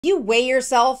You weigh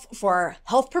yourself for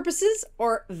health purposes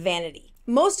or vanity?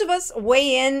 Most of us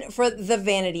weigh in for the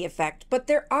vanity effect, but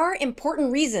there are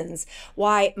important reasons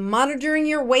why monitoring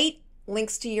your weight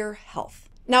links to your health.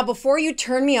 Now, before you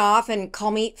turn me off and call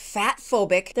me fat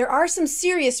phobic, there are some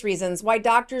serious reasons why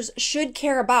doctors should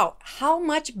care about how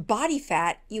much body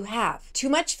fat you have. Too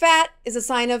much fat is a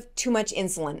sign of too much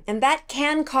insulin, and that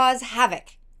can cause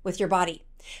havoc with your body.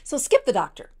 So skip the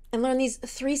doctor and learn these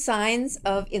 3 signs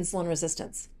of insulin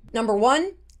resistance. Number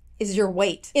 1 is your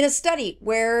weight. In a study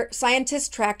where scientists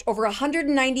tracked over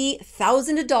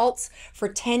 190,000 adults for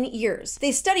 10 years,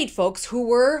 they studied folks who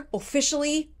were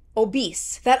officially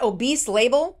obese. That obese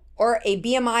label, or a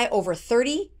BMI over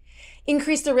 30,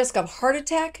 increased the risk of heart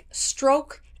attack,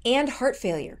 stroke, and heart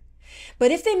failure.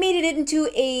 But if they made it into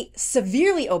a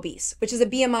severely obese, which is a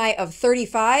BMI of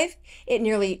 35, it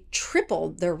nearly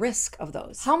tripled their risk of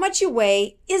those. How much you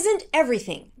weigh isn't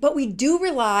everything, but we do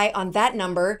rely on that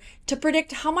number to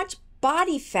predict how much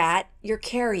body fat you're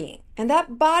carrying. And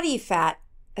that body fat,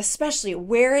 especially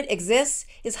where it exists,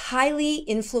 is highly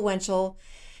influential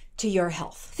to your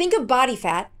health. Think of body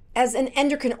fat as an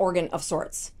endocrine organ of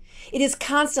sorts. It is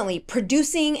constantly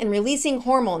producing and releasing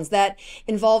hormones that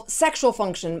involve sexual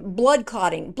function, blood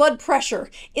clotting, blood pressure,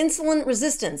 insulin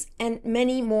resistance, and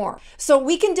many more. So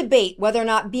we can debate whether or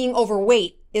not being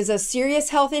overweight is a serious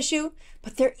health issue,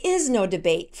 but there is no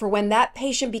debate for when that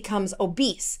patient becomes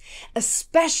obese,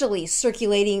 especially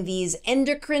circulating these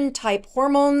endocrine type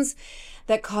hormones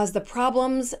that cause the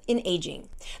problems in aging.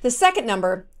 The second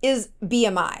number is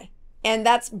BMI, and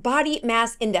that's body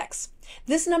mass index.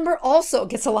 This number also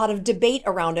gets a lot of debate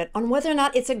around it on whether or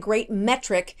not it's a great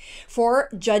metric for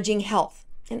judging health.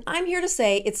 And I'm here to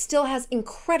say it still has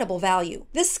incredible value.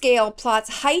 This scale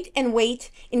plots height and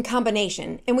weight in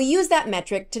combination, and we use that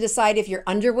metric to decide if you're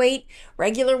underweight,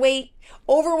 regular weight,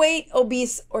 overweight,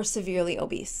 obese, or severely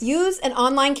obese. Use an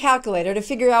online calculator to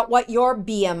figure out what your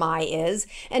BMI is,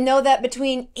 and know that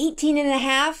between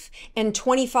 18.5 and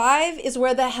 25 is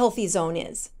where the healthy zone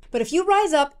is. But if you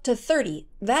rise up to 30,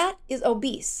 that is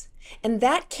obese. And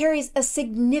that carries a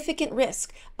significant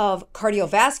risk of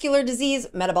cardiovascular disease,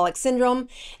 metabolic syndrome,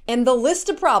 and the list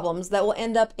of problems that will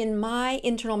end up in my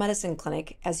internal medicine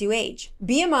clinic as you age.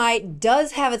 BMI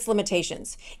does have its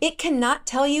limitations. It cannot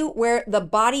tell you where the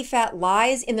body fat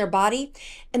lies in their body,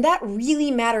 and that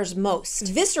really matters most.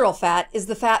 Visceral fat is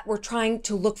the fat we're trying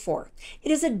to look for.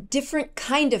 It is a different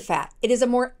kind of fat. It is a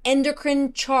more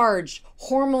endocrine charged,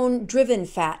 hormone-driven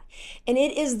fat, and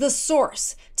it is the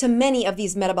source to many of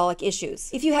these metabolic issues.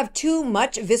 If you have too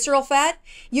much visceral fat,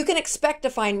 you can expect to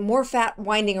find more fat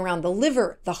winding around the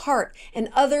liver, the heart, and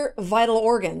other vital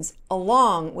organs,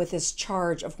 along with this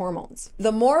charge of hormones.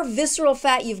 The more visceral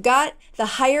fat you've got, the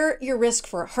higher your risk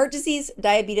for heart disease,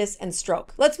 diabetes, and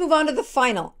stroke. Let's move on to the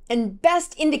final and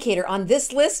best indicator on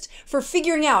this list for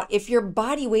figuring out if your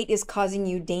body weight is causing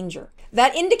you danger.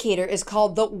 That indicator is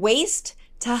called the waist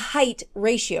to height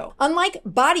ratio. Unlike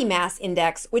body mass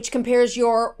index, which compares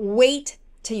your weight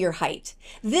to your height,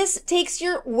 this takes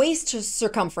your waist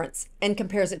circumference and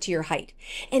compares it to your height,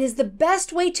 and is the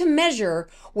best way to measure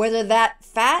whether that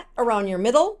fat around your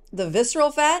middle, the visceral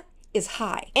fat, is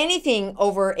high. Anything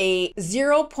over a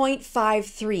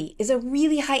 0.53 is a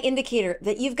really high indicator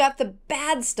that you've got the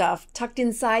bad stuff tucked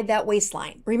inside that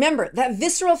waistline. Remember, that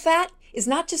visceral fat is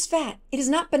not just fat. It is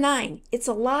not benign. It's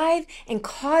alive and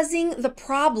causing the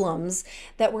problems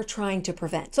that we're trying to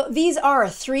prevent. So these are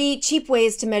 3 cheap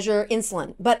ways to measure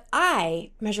insulin, but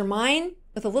I measure mine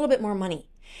with a little bit more money.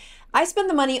 I spend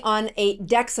the money on a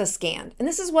DEXA scan, and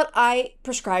this is what I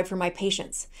prescribe for my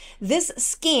patients. This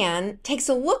scan takes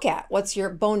a look at what's your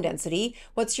bone density,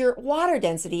 what's your water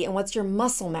density, and what's your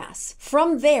muscle mass.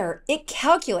 From there, it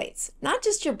calculates not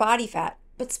just your body fat,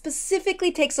 but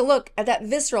specifically takes a look at that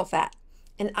visceral fat.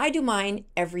 And I do mine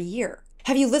every year.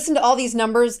 Have you listened to all these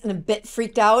numbers and a bit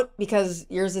freaked out because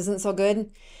yours isn't so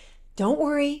good? Don't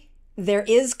worry. There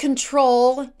is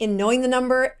control in knowing the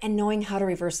number and knowing how to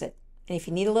reverse it. And if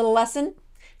you need a little lesson,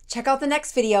 check out the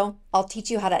next video. I'll teach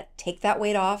you how to take that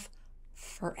weight off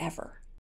forever.